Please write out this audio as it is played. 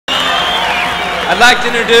I'd like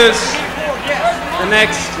to introduce the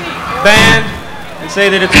next band and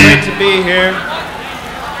say that it's great to be here.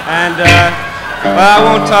 And, well, I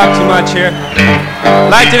won't talk too much here.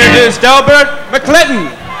 I'd like to introduce Delbert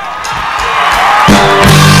McClinton.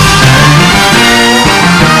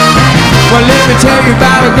 Well, let me tell you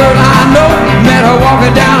about a girl I know. Met her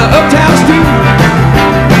walking down an uptown street.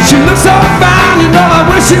 She looks so fine, you know, I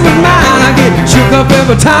wish she was mine. I get shook up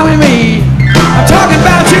every time we meet. I'm talking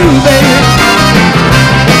about you, baby.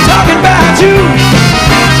 I'm talking about you.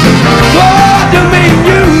 Lord, you mean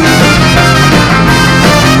you.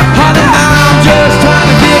 Honey, I'm just trying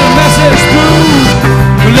to get a message through.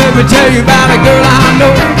 Well, let me tell you about a girl I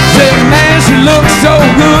know. Say, man, she looks so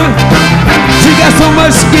good. She got so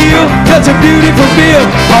much skill, such a beautiful feel.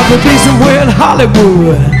 Ought to be somewhere in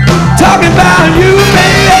Hollywood. Talking about you,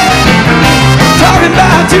 baby. Talking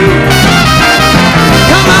about you.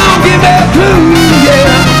 Come on, give me a clue, yeah.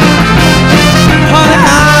 Honey,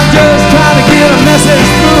 I'm just trying to get a message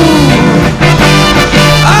through.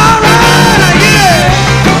 All right, yeah.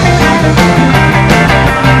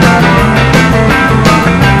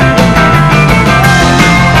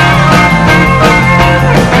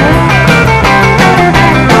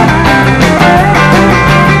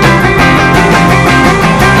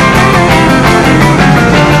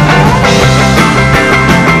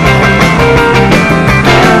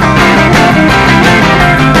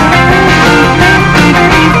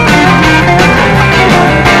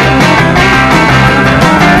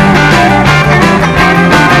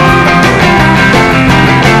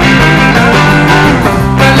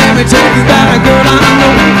 Talk about a girl I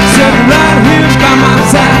know, sitting right here by my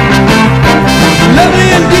side. Lovely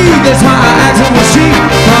indeed, that's why I asked her was she.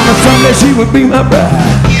 Promised someday she would be my bride.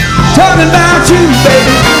 Talking about you,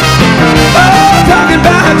 baby. Oh, talking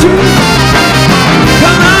about you.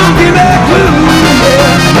 Come on, give me a clue,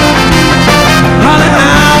 yeah. Honey,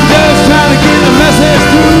 I'm just trying to get a message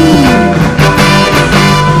through.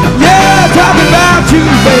 Yeah, talking about you,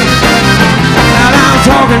 baby. And I'm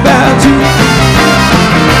talking about you.